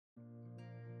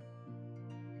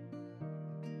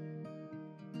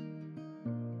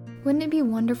Wouldn't it be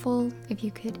wonderful if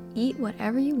you could eat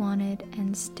whatever you wanted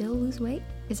and still lose weight?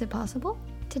 Is it possible?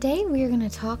 Today we are going to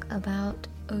talk about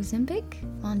Ozempic,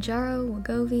 Mounjaro,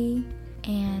 Wegovy,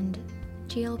 and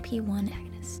GLP-1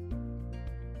 agonists.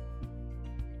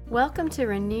 Welcome to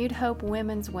Renewed Hope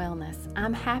Women's Wellness.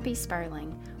 I'm Happy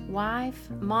Sperling,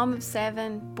 wife, mom of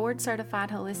 7,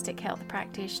 board-certified holistic health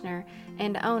practitioner,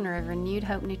 and owner of Renewed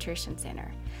Hope Nutrition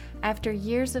Center. After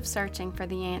years of searching for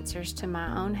the answers to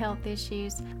my own health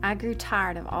issues, I grew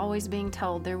tired of always being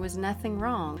told there was nothing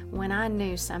wrong when I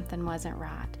knew something wasn't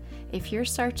right. If you're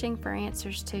searching for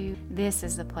answers too, this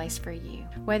is the place for you.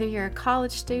 Whether you're a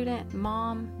college student,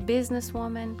 mom,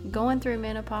 businesswoman, going through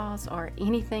menopause, or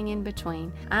anything in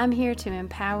between, I'm here to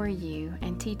empower you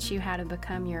and teach you how to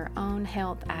become your own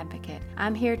health advocate.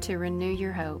 I'm here to renew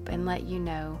your hope and let you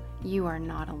know you are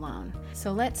not alone.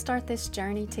 So let's start this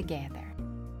journey together.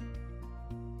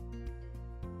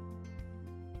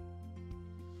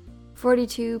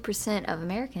 42% of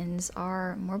Americans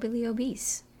are morbidly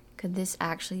obese. Could this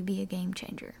actually be a game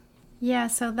changer? Yeah,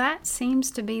 so that seems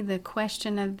to be the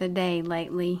question of the day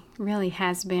lately, really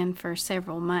has been for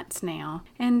several months now.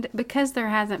 And because there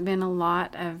hasn't been a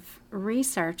lot of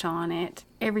research on it,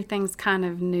 everything's kind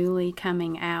of newly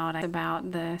coming out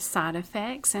about the side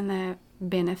effects and the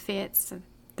benefits,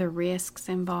 the risks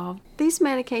involved. These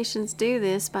medications do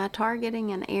this by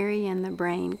targeting an area in the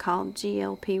brain called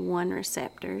GLP-1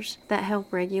 receptors that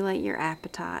help regulate your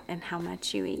appetite and how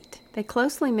much you eat. They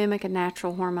closely mimic a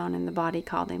natural hormone in the body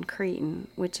called incretin,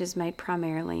 which is made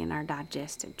primarily in our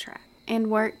digestive tract,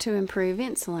 and work to improve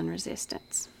insulin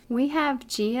resistance. We have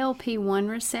GLP-1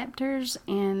 receptors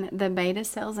in the beta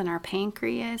cells in our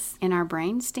pancreas, in our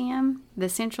brainstem, the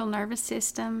central nervous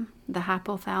system, the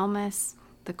hypothalamus,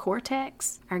 the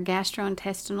cortex, our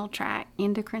gastrointestinal tract,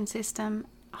 endocrine system,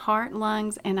 heart,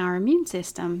 lungs, and our immune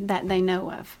system that they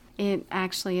know of. It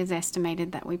actually is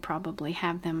estimated that we probably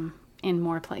have them in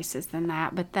more places than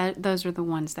that, but those are the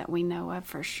ones that we know of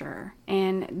for sure.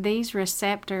 And these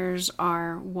receptors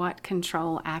are what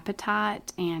control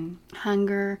appetite and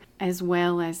hunger, as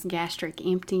well as gastric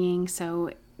emptying. So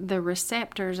the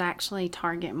receptors actually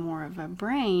target more of a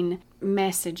brain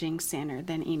messaging center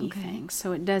than anything. Okay.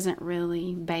 So it doesn't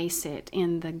really base it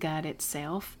in the gut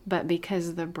itself, but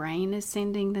because the brain is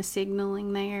sending the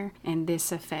signaling there and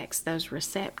this affects those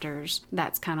receptors,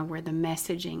 that's kind of where the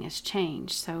messaging is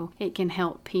changed. So it can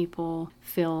help people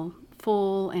feel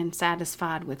full and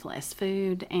satisfied with less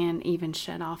food and even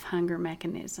shut off hunger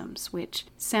mechanisms, which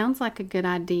sounds like a good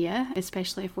idea,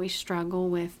 especially if we struggle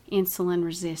with insulin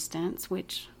resistance,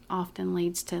 which often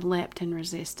leads to leptin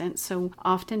resistance. So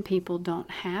often people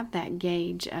don't have that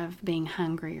gauge of being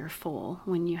hungry or full.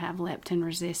 When you have leptin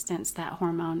resistance, that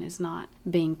hormone is not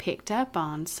being picked up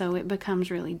on, so it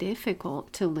becomes really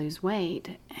difficult to lose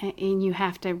weight. And you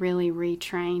have to really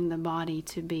retrain the body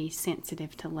to be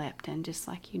sensitive to leptin, just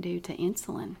like you do to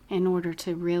insulin, in order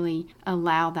to really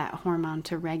allow that hormone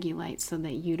to regulate so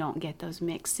that you don't get those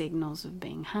mixed signals of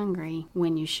being hungry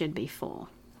when you should be full.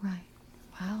 Right.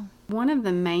 Wow. One of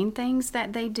the main things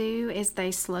that they do is they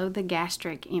slow the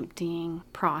gastric emptying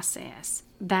process.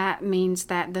 That means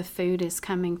that the food is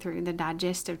coming through the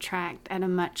digestive tract at a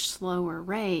much slower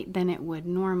rate than it would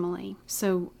normally.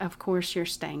 So, of course, you're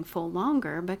staying full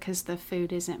longer because the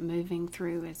food isn't moving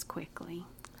through as quickly.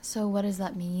 So what does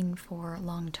that mean for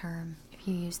long term if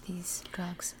you use these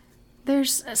drugs?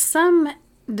 There's some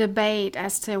debate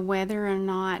as to whether or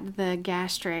not the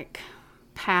gastric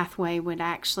pathway would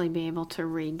actually be able to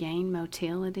regain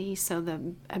motility, so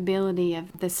the ability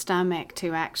of the stomach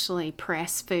to actually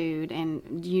press food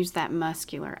and use that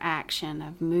muscular action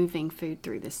of moving food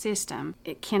through the system,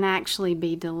 it can actually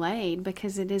be delayed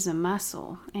because it is a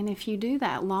muscle. And if you do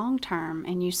that long term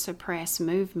and you suppress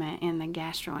movement in the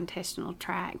gastrointestinal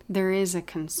tract, there is a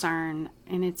concern,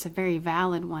 and it's a very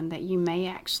valid one, that you may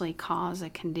actually cause a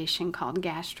condition called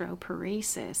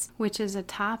gastroparesis, which is a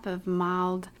type of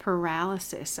mild paralysis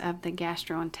of the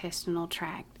gastrointestinal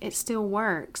tract. It still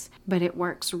works, but it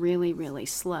works really, really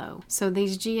slow. So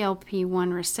these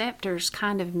GLP-1 receptors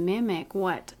kind of mimic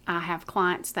what I have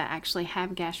clients that actually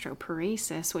have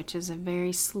gastroparesis, which is a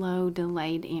very slow,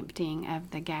 delayed emptying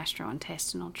of the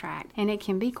gastrointestinal tract. And it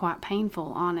can be quite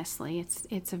painful, honestly.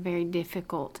 It's a very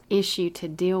difficult issue to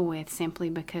deal with, simply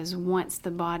because once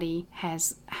the body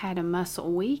has had a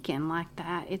muscle weaken like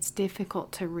that, it's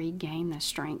difficult to regain the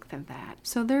strength of that.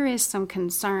 So there is some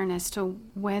concern as to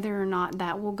whether or not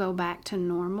that will go back to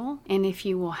normal and if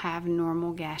you will have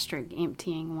normal gastric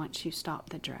emptying once you stop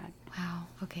the drug. Wow.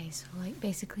 Okay, so like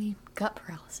basically gut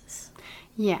paralysis.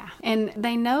 Yeah, and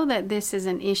they know that this is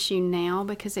an issue now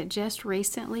because it just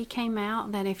recently came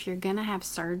out that if you're going to have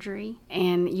surgery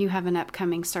and you have an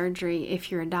upcoming surgery,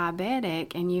 if you're a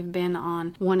diabetic and you've been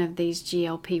on one of these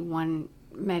GLP-1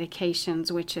 medications,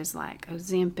 which is like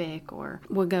Ozempic or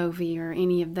Wegovy or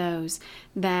any of those,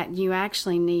 that you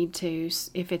actually need to,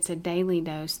 if it's a daily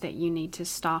dose, that you need to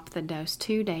stop the dose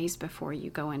 2 days before you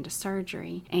go into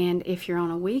surgery. And if you're on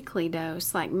a weekly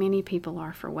dose, like many people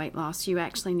are for weight loss, you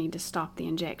actually need to stop the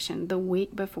injection the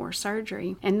week before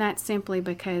surgery. And that's simply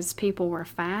because people were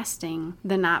fasting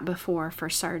the night before for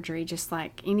surgery, just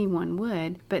like anyone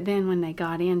would. But then when they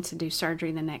got in to do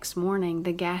surgery the next morning,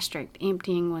 the gastric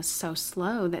emptying was so slow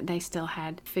that they still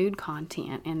had food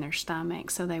content in their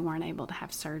stomach, so they weren't able to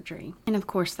have surgery. And of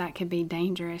course that could be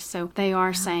dangerous. So they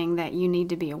are saying that you need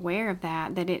to be aware of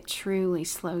that it truly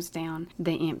slows down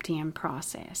the emptying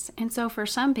process. And so for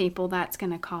some people that's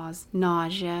going to cause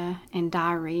nausea and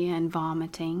diarrhea and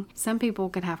vomiting. Some people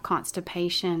could have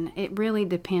constipation. It really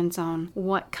depends on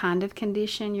what kind of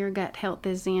condition your gut health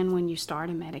is in when you start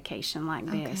a medication like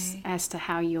this as to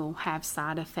how you'll have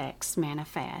side effects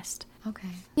manifest. Okay.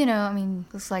 You know, I mean,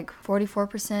 looks like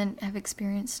 44% have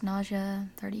experienced nausea,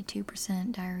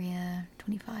 32% diarrhea,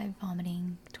 25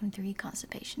 vomiting, 23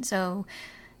 constipation. So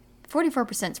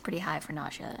 44% is pretty high for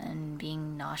nausea, and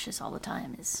being nauseous all the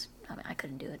time is, I mean, I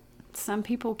couldn't do it. Some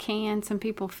people can. Some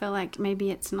people feel like maybe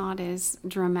it's not as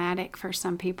dramatic for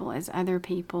some people as other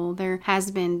people. There has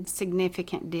been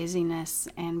significant dizziness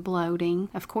and bloating.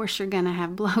 Of course, you're going to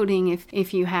have bloating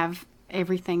if you have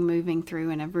everything moving through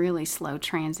in a really slow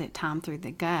transit time through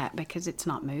the gut because it's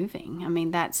not moving. I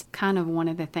mean, that's kind of one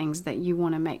of the things that you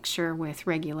want to make sure with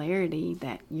regularity,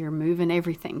 that you're moving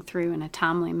everything through in a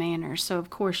timely manner. So of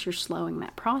course you're slowing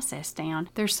that process down.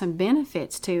 There's some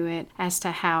benefits to it as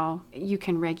to how you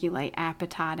can regulate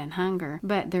appetite and hunger,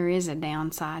 but there is a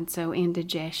downside. So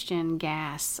indigestion,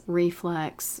 gas,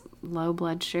 reflux, low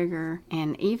blood sugar,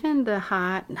 and even the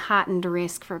heightened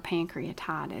risk for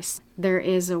pancreatitis. There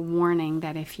is a warning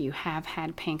that if you have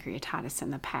had pancreatitis in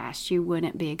the past, you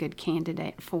wouldn't be a good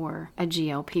candidate for a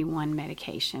GLP-1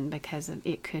 medication because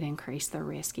it could increase the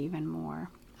risk even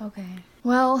more. Okay.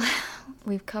 Well,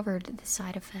 we've covered the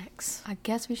side effects. I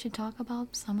guess we should talk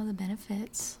about some of the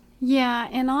benefits. Yeah,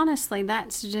 and honestly,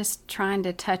 that's just trying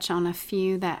to touch on a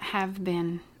few that have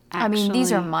been actually... I mean,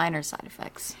 these are minor side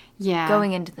effects. Yeah.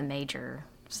 Going into the major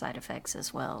side effects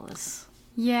as well is...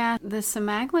 Yeah, the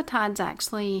semaglutides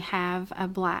actually have a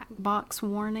black box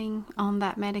warning on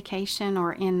that medication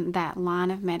or in that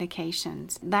line of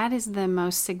medications. That is the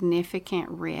most significant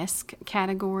risk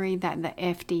category that the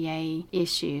FDA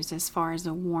issues as far as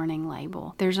a warning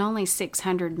label. There's only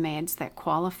 600 meds that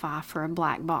qualify for a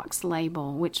black box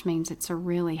label, which means it's a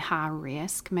really high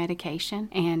risk medication,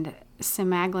 and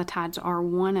semaglutides are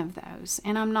one of those.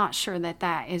 And I'm not sure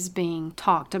that is being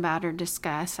talked about or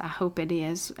discussed. I hope it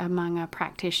is among a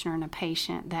practitioner and a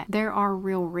patient, that there are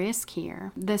real risks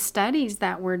here. The studies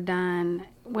that were done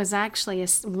was actually a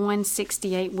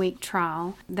 168-week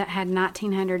trial that had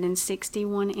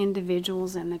 1,961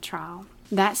 individuals in the trial.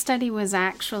 That study was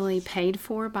actually paid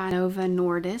for by Novo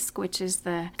Nordisk, which is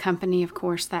the company, of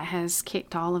course, that has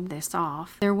kicked all of this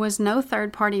off. There was no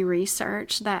third-party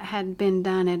research that had been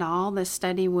done at all. The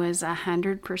study was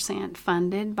 100%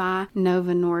 funded by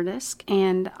Novo Nordisk,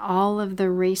 and all of the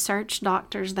research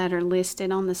doctors that are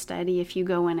listed on the study, if you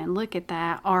go in and look at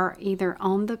that, are either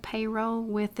on the payroll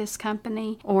with this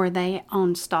company or they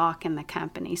own stock in the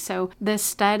company. So the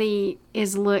study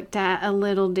is looked at a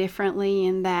little differently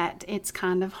in that it's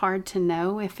kind of hard to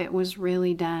know if it was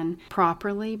really done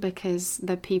properly because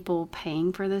the people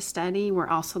paying for the study were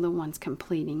also the ones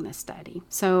completing the study.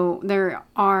 So there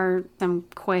are some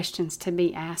questions to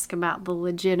be asked about the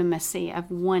legitimacy of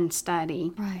one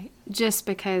study. Right. Just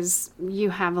because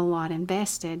you have a lot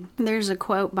invested. There's a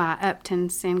quote by Upton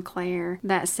Sinclair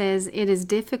that says, "It is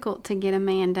difficult to get a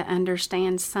man to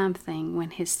understand something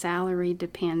when his salary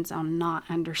depends on not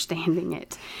understanding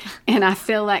it." And I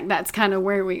feel like that's kind of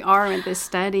where we are with this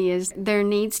study, is there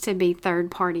needs to be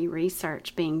third-party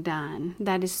research being done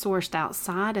that is sourced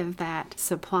outside of that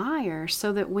supplier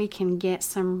so that we can get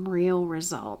some real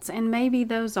results. And maybe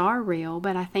those are real,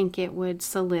 but I think it would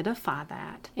solidify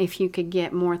that if you could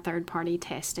get more third third-party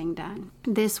testing done.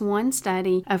 This one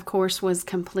study, of course, was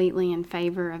completely in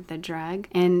favor of the drug,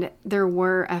 and there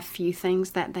were a few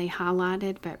things that they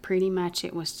highlighted, but pretty much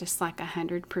it was just like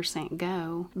 100%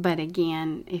 go. But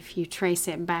again, if you trace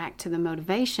it back to the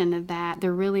motivation of that,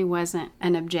 there really wasn't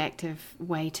an objective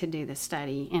way to do the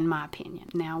study, in my opinion.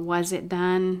 Now, was it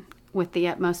done with the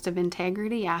utmost of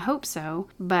integrity? I hope so,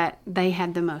 but they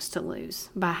had the most to lose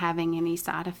by having any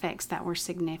side effects that were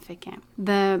significant.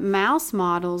 The mouse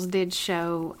models did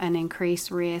show an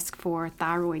increased risk for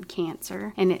thyroid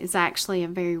cancer, and it is actually a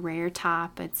very rare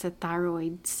type. It's a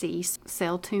thyroid C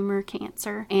cell tumor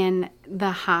cancer, and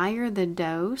the higher the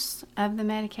dose of the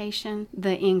medication,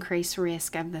 the increased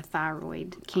risk of the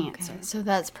thyroid cancer. Okay, so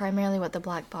that's primarily what the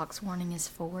black box warning is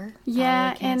for?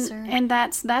 Yeah, cancer? and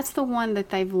that's the one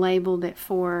that they've labeled it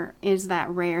for, is that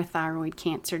rare thyroid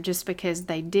cancer, just because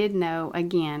they did know,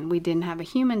 again, we didn't have a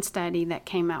human study that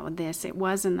came out with this. It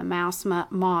was in the mouse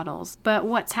models. But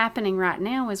what's happening right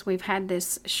now is we've had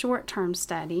this short-term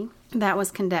study that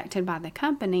was conducted by the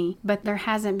company, but there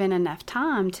hasn't been enough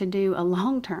time to do a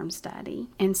long-term study.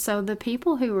 And so the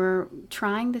people who are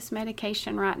trying this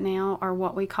medication right now are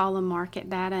what we call a market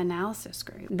data analysis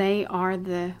group. They are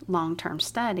the long-term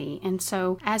study. And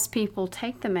so as people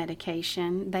take the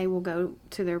medication, they will go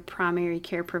to their primary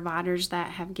care providers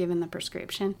that have given the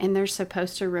prescription, and they're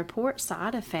supposed to report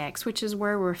side effects, which is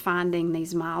where we're finding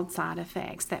these mild side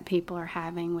effects that people are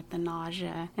having with the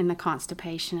nausea and the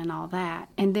constipation and all that.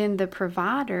 And then the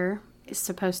provider is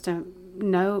supposed to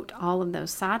note all of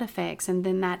those side effects, and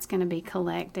then that's going to be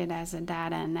collected as a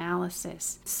data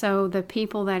analysis. So the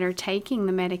people that are taking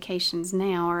the medications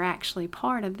now are actually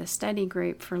part of the study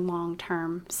group for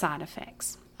long-term side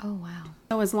effects. Oh, wow.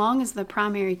 So as long as the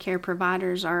primary care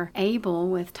providers are able,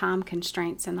 with time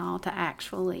constraints and all, to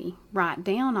actually write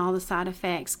down all the side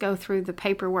effects, go through the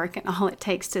paperwork and all it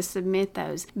takes to submit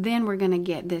those, then we're going to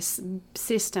get this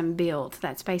system built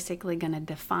that's basically going to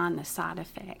define the side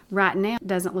effect. Right now, it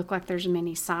doesn't look like there's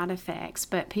many side effects,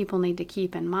 but people need to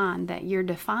keep in mind that you're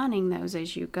defining those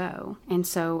as you go. And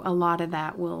so a lot of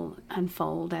that will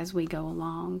unfold as we go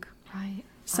along. Right.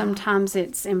 Sometimes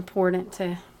it's important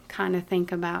to kind of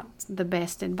think about the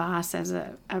best advice as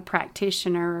a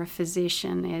practitioner or a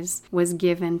physician was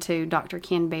given to Dr.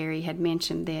 Ken Berry had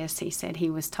mentioned this. He said he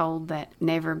was told that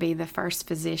never be the first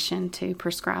physician to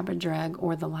prescribe a drug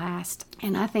or the last.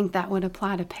 And I think that would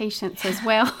apply to patients as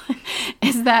well,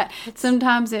 is that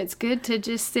sometimes it's good to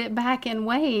just sit back and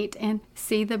wait and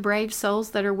see the brave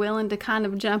souls that are willing to kind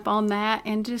of jump on that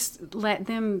and just let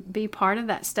them be part of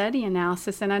that study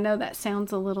analysis. And I know that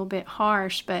sounds a little bit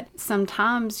harsh, but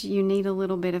sometimes you need a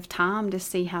little bit of time to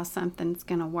see how something's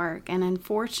going to work. And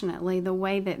unfortunately, the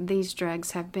way that these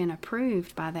drugs have been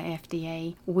approved by the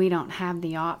FDA, we don't have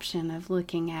the option of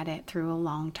looking at it through a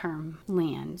long-term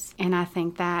lens. And I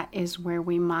think that is where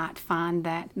we might find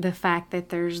that the fact that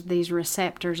there's these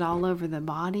receptors all over the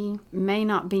body may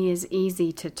not be as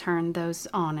easy to turn those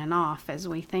on and off as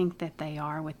we think that they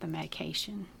are with the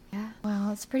medication. Yeah,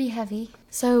 well, it's pretty heavy.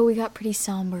 So we got pretty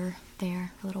somber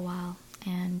there for a little while,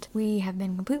 and we have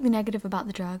been completely negative about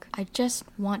the drug. I just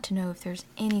want to know if there's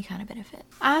any kind of benefit.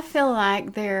 I feel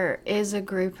like there is a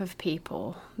group of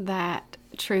people that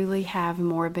truly have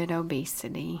morbid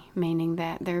obesity, meaning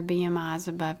that their BMI is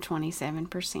above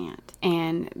 27%,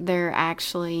 and they're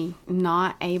actually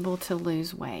not able to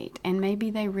lose weight, and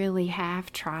maybe they really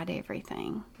have tried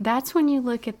everything. That's when you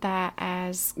look at that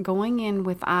as going in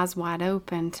with eyes wide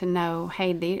open to know,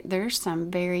 hey, there's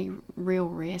some very real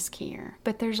risk here.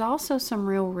 But there's also some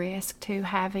real risk to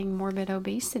having morbid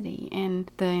obesity,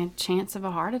 and the chance of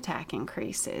a heart attack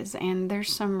increases, and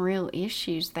there's some real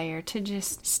issues there to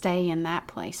just stay in that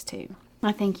place too.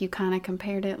 I think you kind of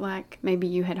compared it like maybe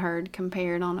you had heard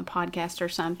compared on a podcast or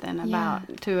something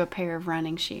about to a pair of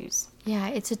running shoes. Yeah,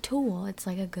 it's a tool. It's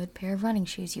like a good pair of running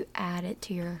shoes. You add it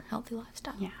to your healthy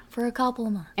lifestyle for a couple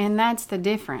of months. And that's the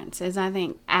difference, is I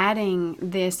think adding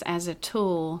this as a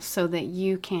tool so that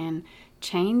you can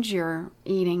change your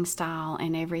eating style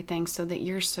and everything so that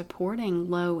you're supporting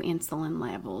low insulin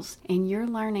levels and you're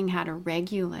learning how to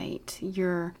regulate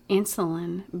your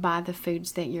insulin by the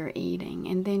foods that you're eating.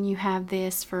 And then you have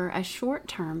this for a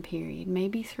short-term period,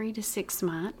 maybe 3 to 6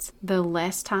 months. The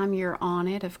less time you're on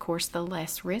it, of course, the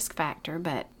less risk factor,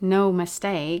 but no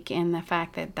mistake in the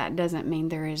fact that that doesn't mean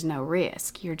there is no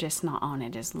risk. You're just not on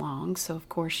it as long. So, of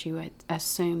course, you would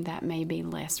assume that may be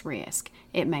less risk.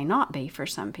 It may not be for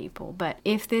some people, but But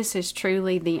if this is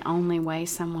truly the only way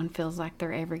someone feels like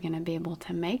they're ever going to be able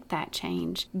to make that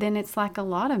change, then it's like a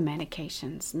lot of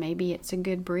medications. Maybe it's a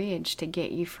good bridge to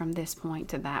get you from this point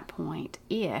to that point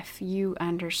if you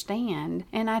understand.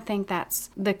 And I think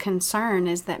that's the concern,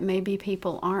 is that maybe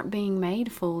people aren't being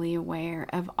made fully aware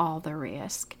of all the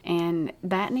risk. And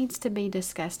that needs to be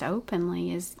discussed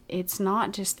openly. Is it's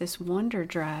not just this wonder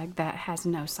drug that has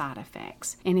no side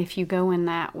effects. And if you go in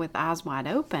that with eyes wide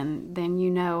open, then you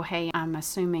know, hey, I'm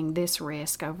assuming this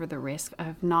risk over the risk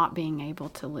of not being able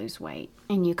to lose weight.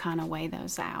 And you kind of weigh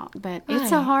those out. But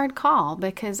it's a hard call,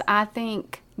 because I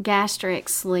think gastric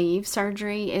sleeve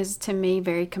surgery is, to me,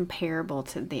 very comparable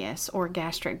to this, or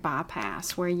gastric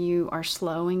bypass, where you are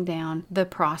slowing down the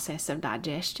process of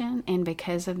digestion, and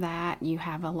because of that you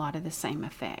have a lot of the same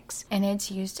effects. And it's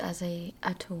used as a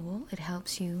tool. It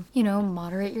helps you,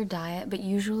 moderate your diet, but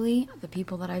usually the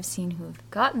people that I've seen who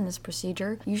have gotten this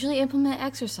procedure usually implement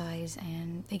exercise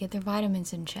and they get their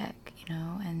vitamins in check,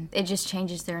 and it just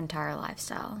changes their entire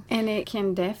lifestyle. And it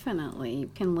can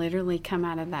literally come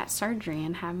out of that surgery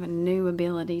and have a new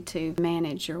ability to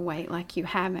manage your weight like you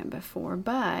haven't before.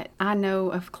 But I know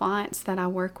of clients that I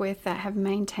work with that have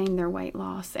maintained their weight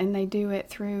loss, and they do it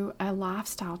through a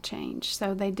lifestyle change.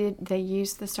 So they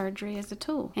used the surgery as a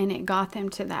tool, and it got them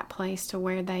to that place to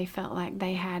where they felt like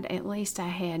they had at least a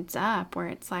heads up, where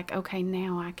it's like, okay,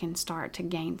 now I can start to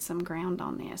gain some ground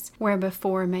on this. Where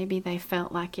before maybe they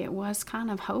felt like it was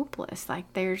kind of hopeless,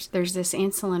 like there's this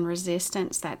insulin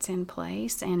resistance that's in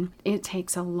place, and it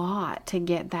takes a lot to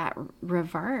get that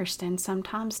reversed, and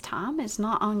sometimes time is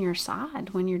not on your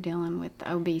side when you're dealing with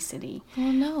obesity.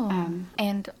 Well, no.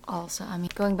 And also,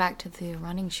 going back to the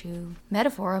running shoe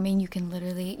metaphor, you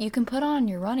can put on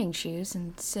your running shoes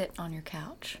and sit on your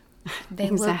couch. They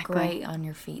look great on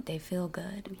your feet. They feel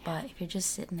good. But if you're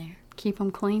just sitting there, keep them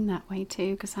clean that way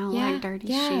too, because I don't like dirty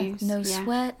shoes. No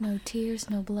sweat, no tears,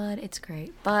 no blood. It's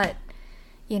great. But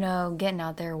getting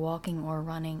out there, walking or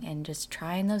running, and just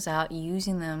trying those out,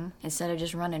 using them instead of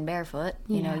just running barefoot.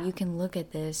 You can look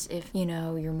at this. If,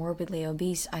 you're morbidly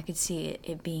obese, I could see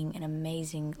it being an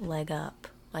amazing leg up,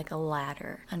 like a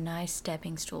ladder, a nice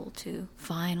stepping stool to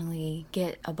finally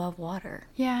get above water.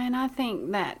 Yeah, and I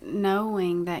think that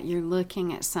knowing that you're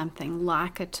looking at something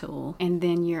like a tool, and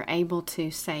then you're able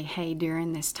to say, hey,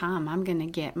 during this time, I'm going to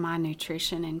get my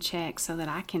nutrition in check so that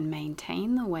I can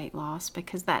maintain the weight loss,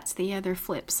 because that's the other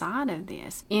flip side of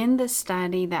this. In the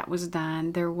study that was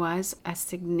done, there was a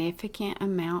significant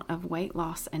amount of weight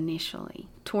loss initially.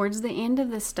 Towards the end of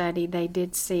the study, they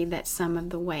did see that some of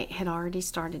the weight had already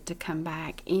started to come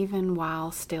back, even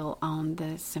while still on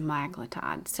the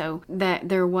semaglutide. So that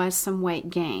there was some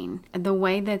weight gain. The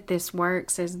way that this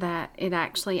works is that it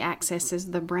actually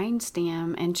accesses the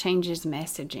brainstem and changes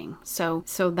messaging. So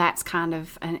that's kind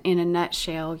of, in a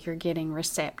nutshell, you're getting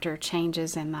receptor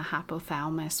changes in the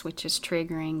hypothalamus, which is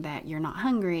triggering that you're not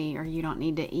hungry or you don't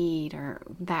need to eat, or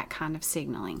that kind of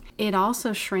signaling. It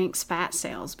also shrinks fat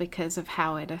cells because of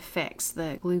how it affects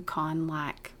the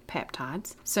glucagon-like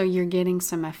peptides. So you're getting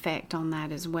some effect on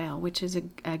that as well, which is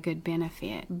a good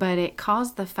benefit. But it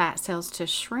caused the fat cells to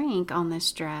shrink on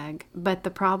this drug. But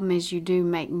the problem is you do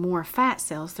make more fat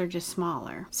cells, they're just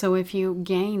smaller. So if you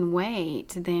gain weight,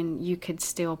 then you could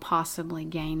still possibly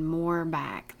gain more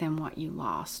back than what you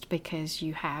lost, because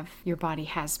your body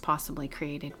has possibly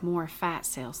created more fat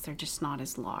cells, they're just not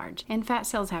as large. And fat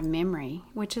cells have memory,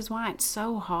 which is why it's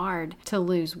so hard to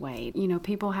lose weight.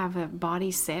 People have a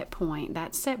body set point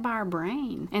that's set by our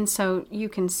brain. And so you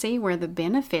can see where the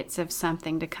benefits of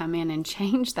something to come in and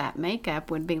change that makeup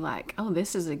would be like, oh,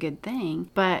 this is a good thing.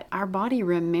 But our body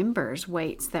remembers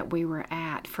weights that we were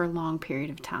at for a long period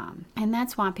of time. And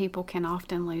that's why people can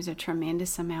often lose a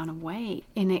tremendous amount of weight.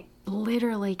 And it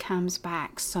literally comes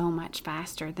back so much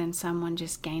faster than someone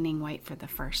just gaining weight for the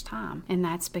first time. And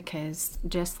that's because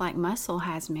just like muscle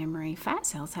has memory, fat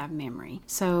cells have memory.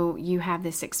 So you have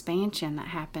this expansion that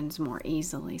happens more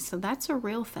easily. So that's a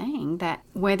real thing, that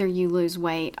whether you lose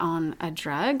weight on a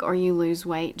drug or you lose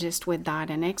weight just with diet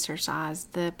and exercise,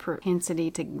 the propensity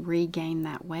to regain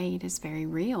that weight is very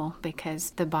real,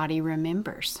 because the body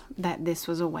remembers that this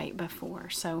was a weight before.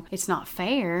 So it's not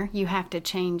fair. You have to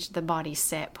change the body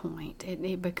set point.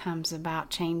 It becomes about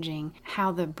changing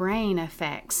how the brain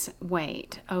affects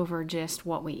weight over just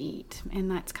what we eat. And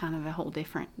that's kind of a whole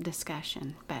different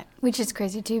discussion. But Which is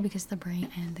crazy too, because the brain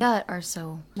and the gut are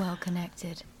so well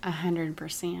connected.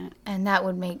 100%. And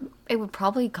it would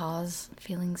probably cause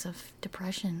feelings of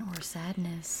depression or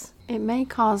sadness. It may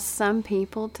cause some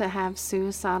people to have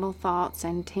suicidal thoughts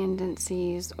and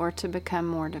tendencies, or to become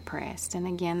more depressed. And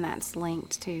again, that's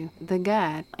linked to the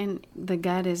gut. And the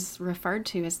gut is referred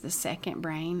to as the second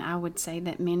brain. I would say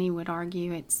that many would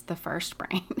argue it's the first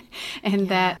brain. And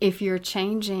that if you're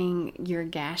changing your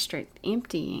gastric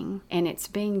emptying, and it's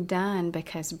being done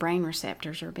because brain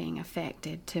receptors are being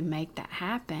affected to make that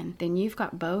happen, then you've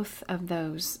got both of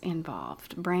those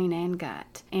involved, brain and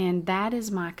gut. And that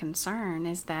is my concern,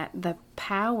 is that the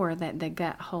power that the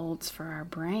gut holds for our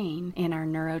brain and our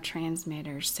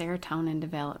neurotransmitters, serotonin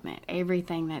development,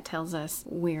 everything that tells us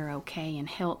we're okay and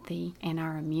healthy, and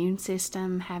our immune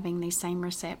system having these same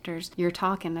receptors, you're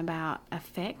talking about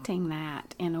affecting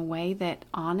that in a way that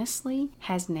honestly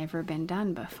has never been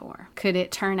done before. Could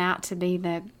it turn out to be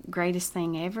the greatest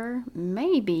thing ever?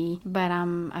 Maybe, but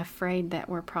I'm afraid that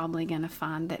we're probably going to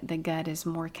find that the gut is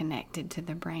more connected to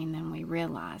the brain than we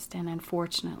realized, and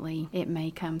unfortunately it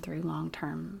may come through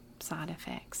long-term side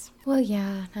effects. Well,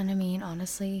 yeah, and I mean,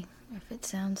 honestly, if it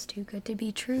sounds too good to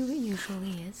be true, it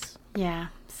usually is. Yeah,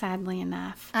 sadly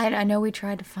enough. I know we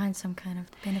tried to find some kind of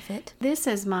benefit. This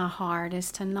is my heart,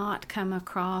 is to not come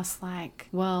across like,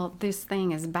 well, this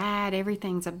thing is bad,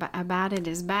 everything's about it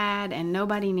is bad, and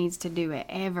nobody needs to do it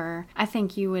ever. I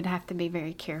think you would have to be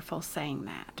very careful saying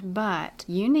that. But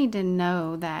you need to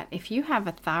know that if you have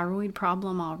a thyroid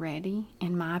problem already,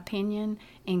 in my opinion,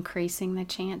 increasing the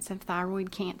chance of thyroid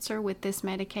cancer with this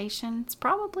medication, it's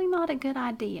probably not a good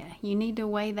idea. You need to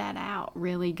weigh that out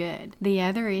really good. The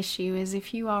other issue is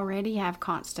if you already have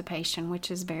constipation, which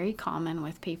is very common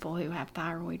with people who have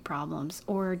thyroid problems,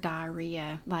 or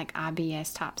diarrhea, like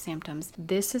IBS type symptoms,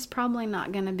 this is probably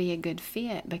not going to be a good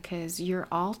fit, because you're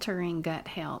altering gut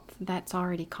health that's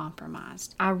already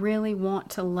compromised. I really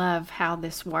want to love how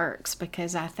this works,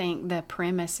 because I think the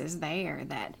premise is there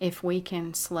that if we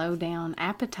can slow down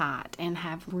appetite and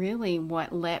have really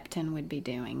what leptin would be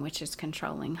doing, which is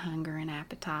controlling hunger and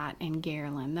appetite, and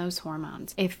ghrelin, those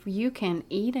hormones, if you can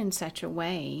eat in such a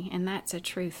way, and that's a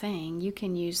true thing, you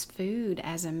can use food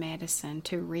as a medicine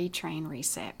to retrain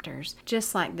receptors,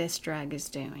 just like this drug is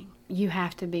doing. You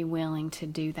have to be willing to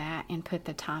do that and put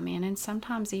the time in, and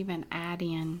sometimes even add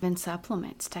in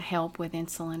supplements to help with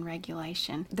insulin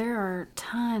regulation. There are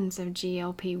tons of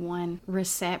GLP-1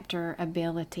 receptor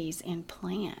abilities in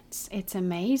plants. It's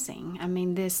amazing. I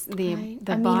mean, the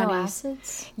amino body's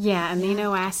acids. Yeah,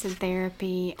 amino acid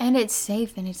therapy. And it's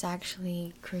safe, and it's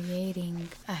actually creating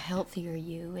a healthier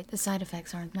you. The side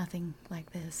effects aren't nothing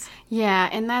like this. Yeah,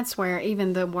 and that's where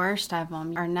even the worst of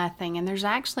them are nothing. And there's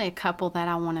actually a couple that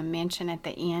I want to mention at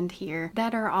the end here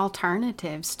that are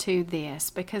alternatives to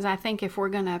this, because I think if we're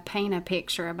going to paint a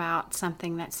picture about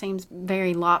something that seems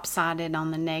very lopsided on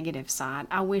the negative side,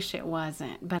 I wish it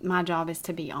wasn't, but my job is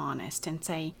to be honest and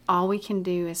say all we can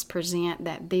do is present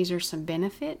that these are some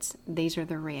benefits, these are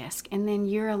the risks, and then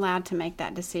you're allowed to make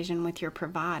that decision with your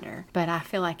provider. But I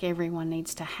feel like everyone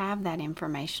needs to have that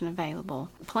information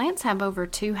available. Plants have over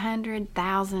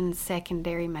 200,000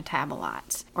 secondary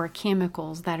metabolites, or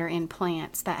chemicals that are in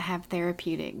plants that have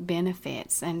therapeutic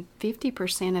benefits, and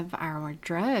 50% of our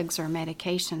drugs or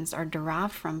medications are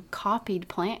derived from copied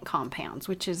plant compounds,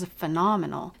 which is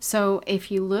phenomenal. So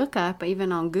if you look up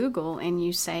even on Google and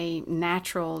you say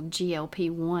natural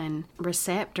GLP-1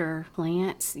 receptor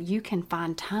plants, you can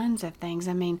find tons of things.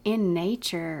 I mean, in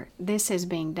nature, this is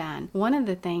being done. One of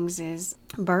the things is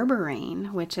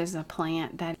berberine, which is a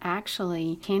plant that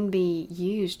actually can be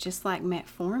used just like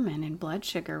metformin in blood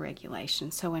sugar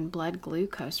regulation, so in blood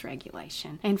glucose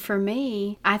regulation. And for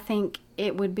me, I think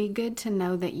it would be good to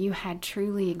know that you had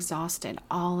truly exhausted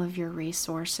all of your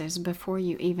resources before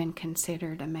you even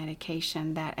considered a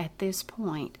medication that at this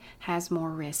point has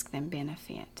more risk than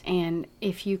benefit. And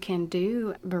if you can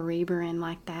do berberine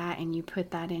like that and you put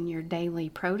that in your daily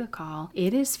protocol,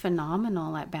 it is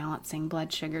phenomenal at balancing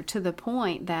blood sugar, to the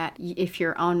point that if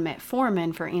you're on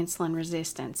metformin for insulin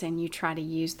resistance and you try to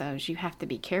use those, you have to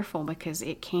be careful because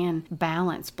it can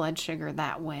balance blood sugar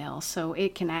that well. So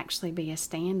it can actually be a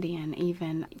stand-in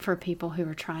even for people who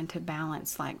are trying to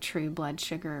balance like true blood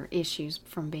sugar issues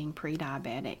from being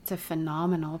pre-diabetic. It's a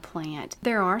phenomenal plant.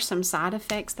 There are some side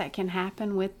effects that can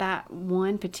happen with that.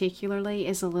 One particularly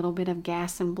is a little bit of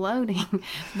gas and bloating,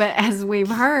 but as we've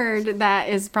heard, that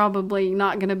is probably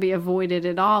not going to be avoided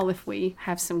at all if we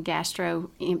have some gastro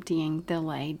emptying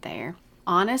delayed there.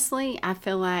 honestly, I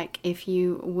feel like if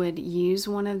you would use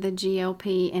one of the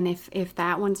GLP, and if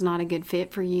that one's not a good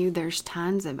fit for you, there's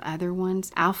tons of other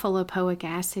ones. Alpha lipoic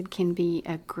acid can be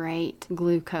a great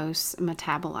glucose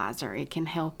metabolizer. It can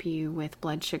help you with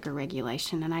blood sugar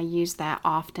regulation, and I use that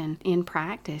often in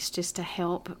practice just to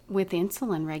help with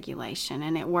insulin regulation,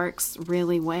 and it works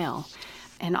really well.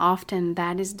 And often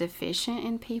that is deficient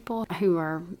in people who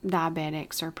are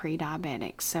diabetics or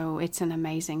pre-diabetics. So it's an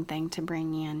amazing thing to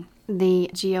bring in. The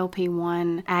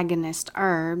GLP-1 agonist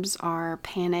herbs are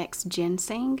Panax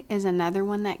ginseng is another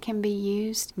one that can be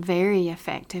used. Very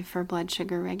effective for blood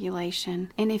sugar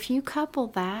regulation. And if you couple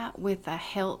that with a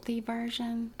healthy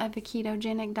version of a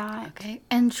ketogenic diet. Okay.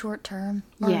 And short term.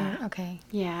 Yeah. Okay.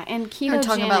 Yeah. And ketogenic. We're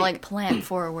talking about like plant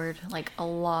forward, like a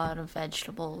lot of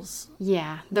vegetables.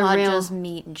 Yeah. Not just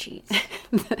meat and cheese.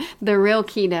 The real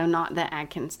keto, not the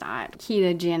Atkins diet.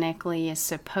 Ketogenically is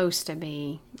supposed to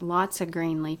be lots of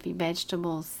green leafy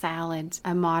vegetables, salads,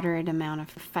 a moderate amount of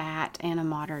fat, and a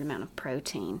moderate amount of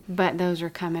protein. But those are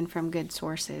coming from good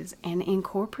sources. And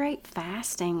incorporate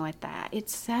fasting with that.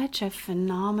 It's such a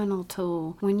phenomenal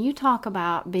tool. When you talk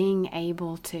about being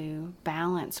able to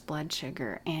balance blood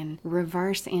sugar and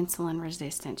reverse insulin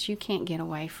resistance, you can't get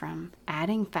away from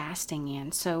adding fasting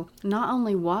in. So not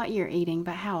only what you're eating,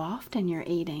 but how often you're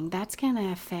eating. That's going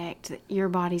to affect your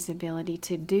body's ability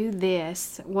to do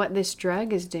this, what this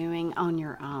drug is doing, on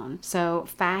your own. So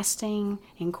fasting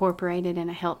incorporated in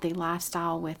a healthy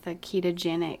lifestyle with a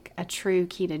true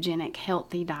ketogenic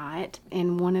healthy diet,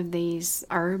 and one of these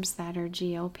herbs that are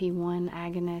GLP-1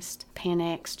 agonist,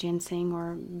 Panax, ginseng,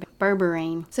 or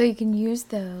berberine. So you can use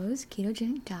those,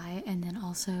 ketogenic diet, and then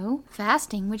also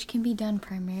fasting, which can be done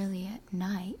primarily at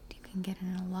night. You can get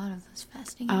in a lot of those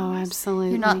fasting hours. Oh,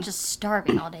 absolutely. You're not just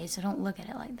starving all day, so don't look at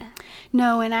it like that.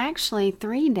 No, and actually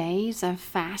 3 days of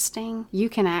fasting, you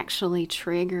can actually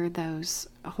trigger those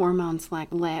hormones like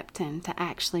leptin to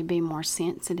actually be more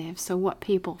sensitive. So what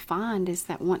people find is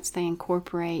that once they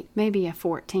incorporate maybe a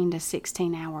 14 to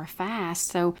 16 hour fast,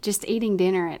 so just eating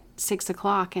dinner at 6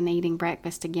 o'clock and eating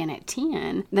breakfast again at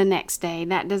 10 the next day,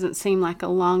 that doesn't seem like a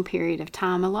long period of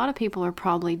time. A lot of people are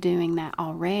probably doing that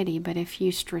already, but if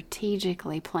you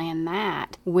strategically plan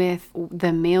that with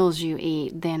the meals you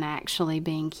eat, then actually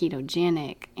being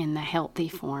ketogenic in the healthy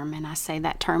form, and I say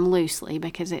that term loosely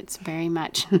because it's very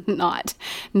much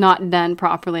not done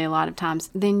properly a lot of times,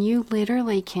 then you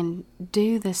literally can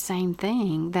do the same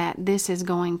thing that this is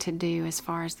going to do as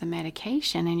far as the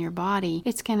medication in your body.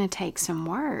 It's going to take some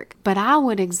work, but I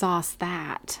would exhaust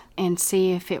that and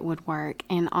see if it would work.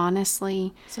 And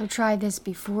honestly, so try this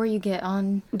before you get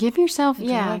on. Give yourself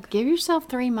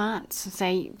 3 months.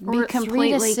 Say be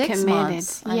completely 3 to 6 committed.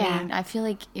 Months. I mean, I feel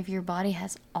like if your body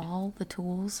has all the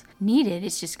tools needed,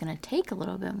 it's just going to take a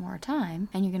little bit more time,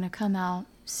 and you're going to come out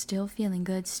still feeling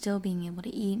good, still being able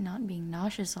to eat, not being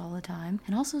nauseous all the time,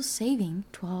 and also saving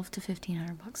 $1,200 to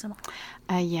 $1,500 a month.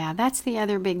 Yeah, that's the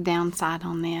other big downside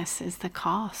on this is the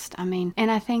cost. I mean,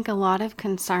 and I think a lot of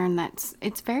concern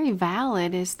it's very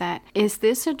valid is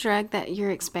this a drug that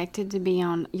you're expected to be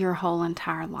on your whole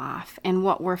entire life? And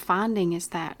what we're finding is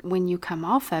that when you come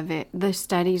off of it, the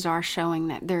studies are showing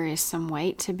that there is some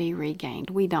weight to be regained.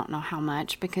 We don't know how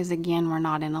much because, again, we're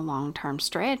not in a long-term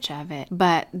stretch of it,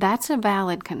 but that's a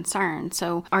valid concern.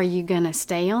 So are you going to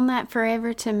stay on that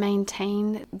forever to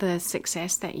maintain the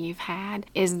success that you've had?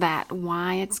 Is that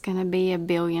why it's going to be a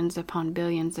billions upon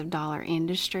billions of dollar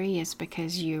industry, is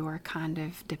because you are kind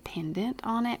of dependent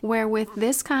on it? Where with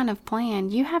this kind of plan,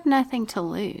 you have nothing to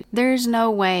lose. There's no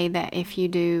way that if you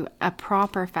do a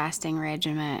proper fasting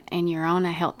regimen and you're on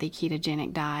a healthy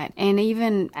ketogenic diet, and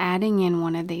even adding in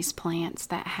one of these plants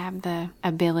that have the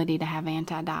ability to have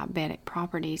anti-diabetic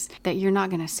properties, that you're not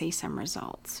going to see some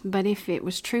results. But if it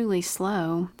was truly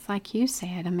slow, it's like you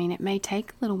said, I mean, it may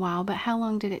take a little while, but how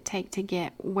long did it take to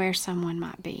get where someone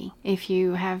might be? If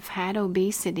you have had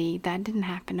obesity, that didn't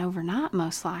happen overnight,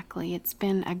 most likely. It's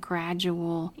been a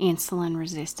gradual insulin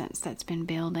resistance that's been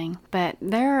building. But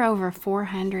there are over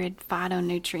 400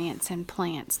 phytonutrients in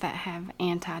plants that have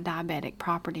anti-diabetic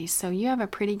properties. So you have a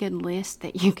pretty good list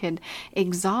that you could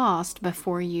exhaust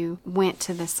before you went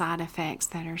to the side effects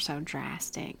that are so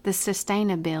drastic. The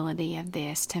sustainability of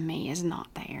this to me is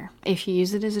not there. If you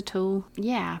use it as a tool,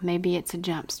 yeah, maybe it's a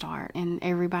jump start, and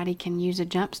everybody can use a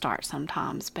jump start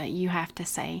sometimes, but you have to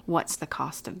say, what's the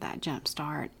cost of that jump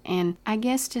start? And I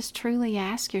guess just truly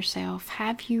ask yourself,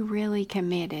 have you really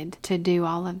committed to do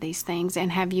all of these things?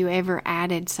 And have you ever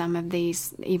added some of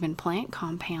these even plant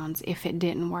compounds if it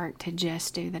didn't work to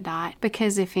just do the diet?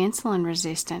 Because if insulin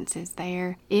resistance is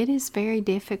there, it is very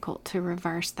difficult to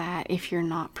reverse that if you're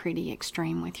not pretty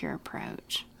extreme with your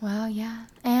approach. Well, yeah.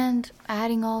 And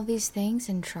adding all these things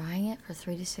and trying it for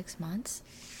 3 to 6 months,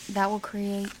 that will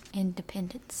create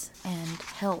independence. And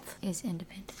health is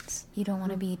independence. You don't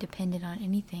want to be dependent on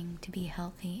anything to be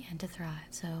healthy and to thrive.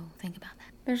 So think about that.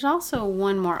 There's also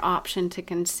one more option to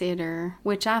consider,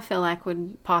 which I feel like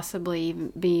would possibly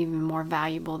be even more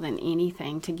valuable than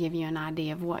anything to give you an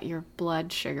idea of what your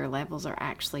blood sugar levels are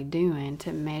actually doing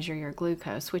to measure your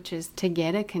glucose, which is to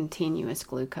get a continuous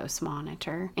glucose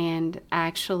monitor and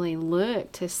actually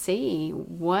look to see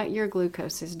what your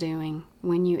glucose is doing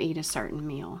when you eat a certain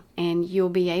meal. And you'll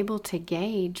be able to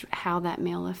gauge how that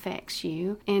meal affects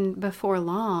you. And before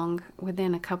long,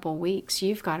 within a couple weeks,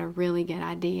 you've got a really good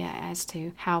idea as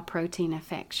to how protein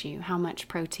affects you, how much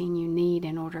protein you need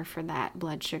in order for that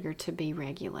blood sugar to be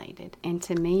regulated. And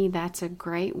to me, that's a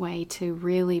great way to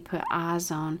really put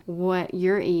eyes on what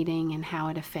you're eating and how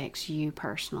it affects you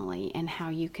personally and how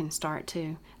you can start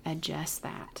to adjust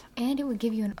that. And it would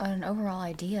give you an overall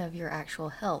idea of your actual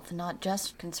health, not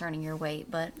just concerning your weight,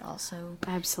 but also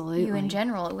absolutely you in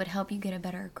general. It would help you get a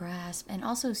better grasp, and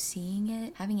also seeing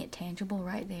it, having it tangible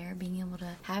right there, being able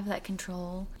to have that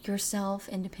control yourself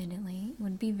independently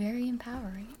would be very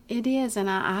empowering. It is, and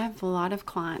I have a lot of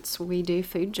clients, we do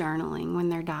food journaling when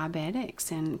they're diabetics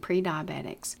and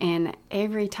pre-diabetics, and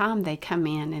every time they come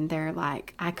in and they're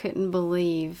like, I couldn't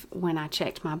believe when I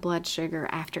checked my blood sugar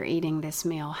after eating this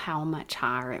meal how much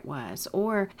higher it was,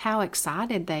 or how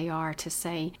excited they are to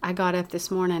say, I got up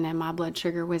this morning and my blood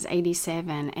sugar was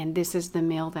 87 and this is the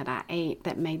meal that I ate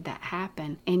that made that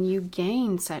happen. And you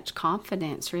gain such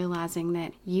confidence realizing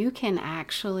that you can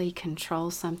actually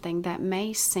control something that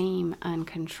may seem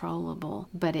uncontrollable,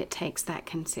 but it takes that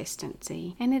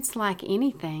consistency. And it's like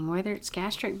anything, whether it's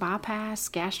gastric bypass,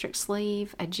 gastric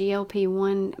sleeve, a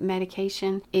GLP-1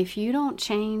 medication, if you don't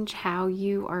change how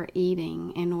you are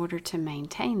eating in order to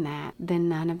maintain that, then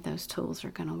none of those tools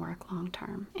are going to work long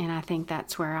term. And I think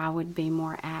that's where I would be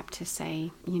more apt to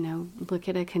say, look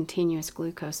at a continuous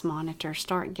glucose monitor,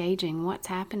 start gauging what's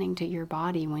happening to your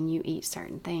body when you eat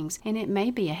certain things. And it may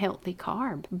be a healthy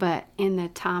carb, but in the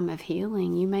time of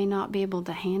healing, you may not be able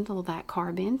to handle that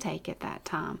carb intake at that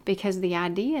time, because the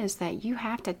idea is that you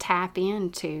have to tap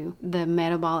into the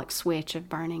metabolic switch of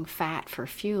burning fat for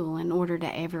fuel in order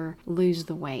to ever lose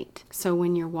the weight. So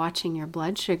when you're watching your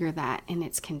blood sugar and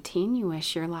it's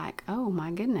continuous, you're like, oh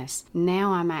my goodness,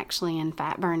 now I'm actually in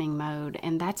fat burning mode.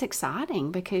 And that's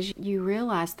exciting because you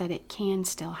realize that it can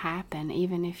still happen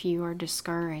even if you are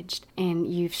discouraged and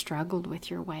you've struggled with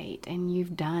your weight and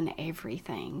you've done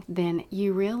everything. Then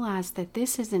you realize that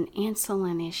this is an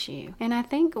insulin issue. And I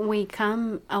think we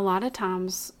come a lot of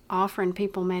times offering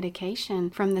people medication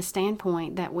from the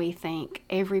standpoint that we think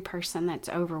every person that's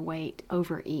overweight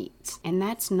overeats. And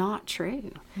that's not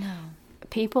true. No.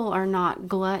 People are not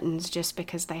gluttons just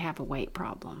because they have a weight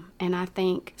problem. And I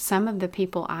think some of the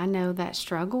people I know that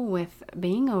struggle with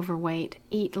being overweight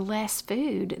eat less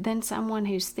food than someone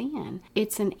who's thin.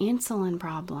 It's an insulin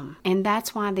problem. And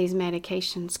that's why these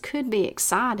medications could be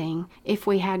exciting if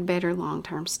we had better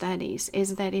long-term studies,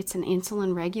 is that it's an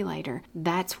insulin regulator.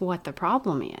 That's what the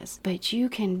problem is. But you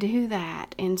can do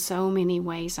that in so many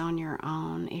ways on your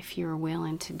own if you're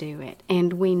willing to do it.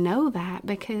 And we know that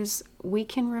because we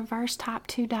can reverse type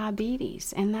 2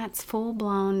 diabetes, and that's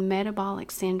full-blown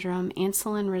metabolic syndrome.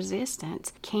 Insulin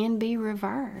resistance can be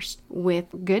reversed with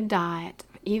good diet,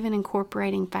 even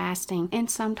incorporating fasting, and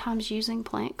sometimes using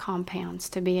plant compounds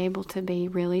to be able to be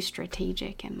really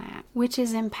strategic in that, which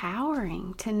is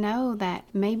empowering to know that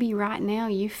maybe right now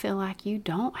you feel like you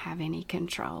don't have any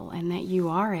control and that you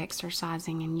are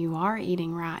exercising and you are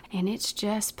eating right and it's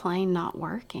just plain not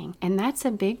working. And that's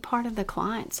a big part of the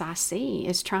clients I see,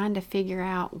 is trying to figure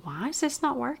out, why is this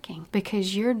not working?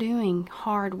 Because you're doing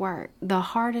hard work. The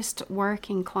hardest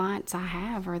working clients I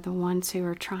have are the ones who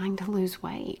are trying to lose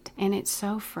weight, and it's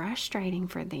so frustrating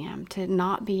for them to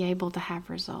not be able to have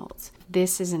results.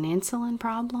 This is an insulin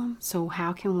problem, so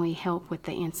how can we help with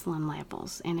the insulin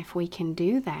levels? And if we can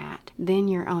do that, then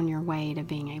you're on your way to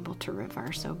being able to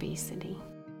reverse obesity.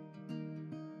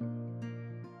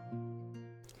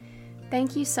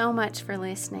 Thank you so much for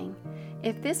listening.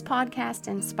 If this podcast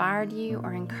inspired you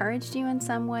or encouraged you in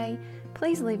some way,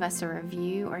 please leave us a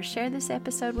review or share this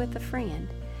episode with a friend.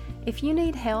 If you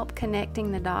need help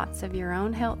connecting the dots of your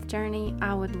own health journey,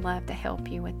 I would love to help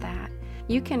you with that.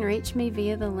 You can reach me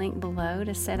via the link below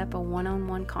to set up a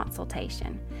one-on-one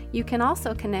consultation. You can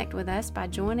also connect with us by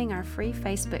joining our free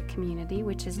Facebook community,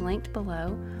 which is linked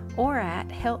below, or at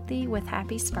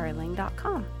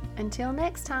healthywithhappysperling.com. Until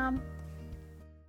next time.